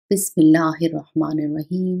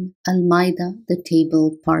Bismillahirrahmanirrahim. Al-Maaida, the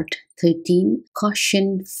table, part 13,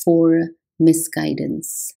 caution for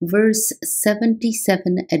misguidance. Verse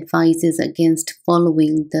 77 advises against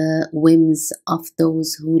following the whims of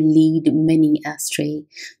those who lead many astray,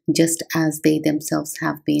 just as they themselves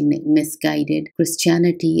have been misguided.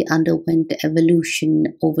 Christianity underwent evolution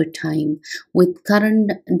over time, with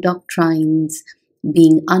current doctrines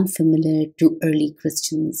being unfamiliar to early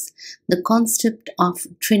Christians. The concept of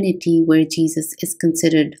Trinity, where Jesus is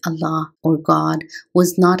considered Allah or God,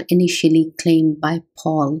 was not initially claimed by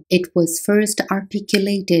Paul. It was first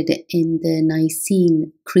articulated in the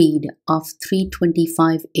Nicene Creed of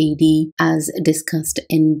 325 AD, as discussed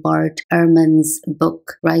in Bart Ehrman's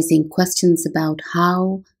book, raising questions about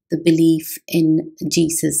how the belief in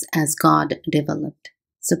Jesus as God developed.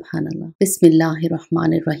 Subhanallah.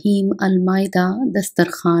 बिस्मिल्लाहिर्रहमानिर्रहीम। अलमाइदा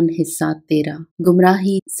दस्तरखवान हिस्सा 13,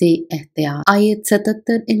 गमराही से एहतियात। आयत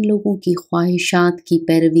 77 इन लोगों की ख्वाहशات की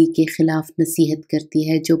पैरवी के खिलाफ नसीहत करती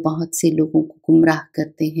है जो बहुत से लोगों को गुमराह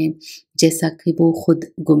करते हैं जैसा कि वो खुद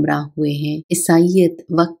गुमराह हुए हैं। ईसाइयत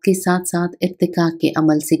वक्त के साथ साथ इर्तकां के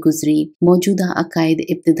अमल से गुजरी मौजूदा अकायद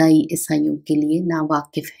इब्तिदाई ईसाइयों के लिए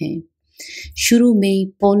नावाकिफ हैं। शुरू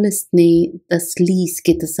में पौलुस ने तसलीस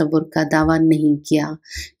के तसव्वुर का दावा नहीं किया।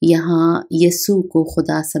 यहाँ यीशु को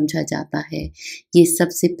खुदा समझा जाता है। ये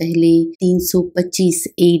सबसे पहले 325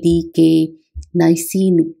 AD के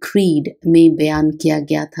नाइसीन क्रीड में बयान किया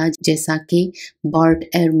गया था, जैसा कि बार्ट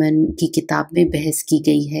एहरमन की किताब में बहस की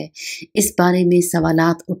गई है। इस बारे में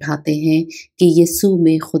सवालात उठाते हैं कि यीशु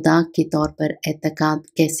में खुदा के तौर पर एहतकाद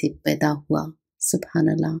कैसे पैदा हुआ।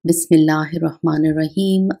 सुबहानल्लाह।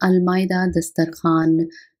 बिस्मिल्लाहिर्रहमानिर्रहीम। अलमाइदा दस्तरखवान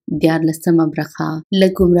दियारलसम अब्रखा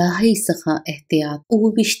लगमराही सखा एहतियात।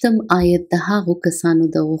 ओविश्तम आयत د هغو کسانو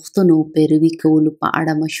د غوښتنو پیروي کولو په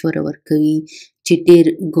اړه مشوره ورکوي چې ډېر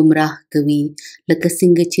گمراه کوي، لکه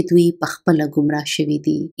څنګه چې دوی په خپله گمراه شوي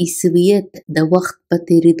دي. عیساییت د وخت په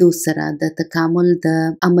تیریدو سره د تکامل د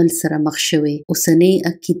عمل سره مخ شوی. اوسنۍ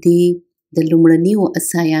عقیدې د لومړنیو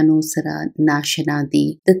عیسایانو سره ناشنا دي.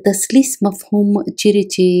 د تسلیس مفهوم چیرې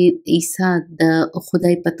چې عیسی د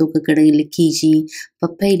خدای په توګه ګڼل کیږي په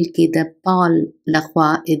پیل کې د پال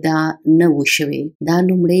لخوا ادعا نه و شوې. دا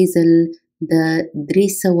لومړی ځل د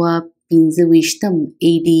 325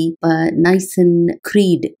 AD په نایسن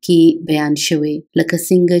کریډ کې بیان شوی، لکه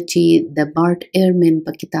څنګه چې د بارت ایرمن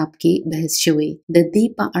په کتاب کې بحث شوی. د دې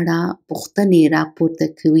په اړه پوښتنې راپورته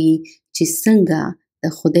کوي چې څنګه د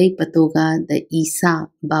خدای په توګه د عیسی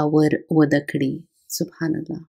باور وده کړي. سبحان الله.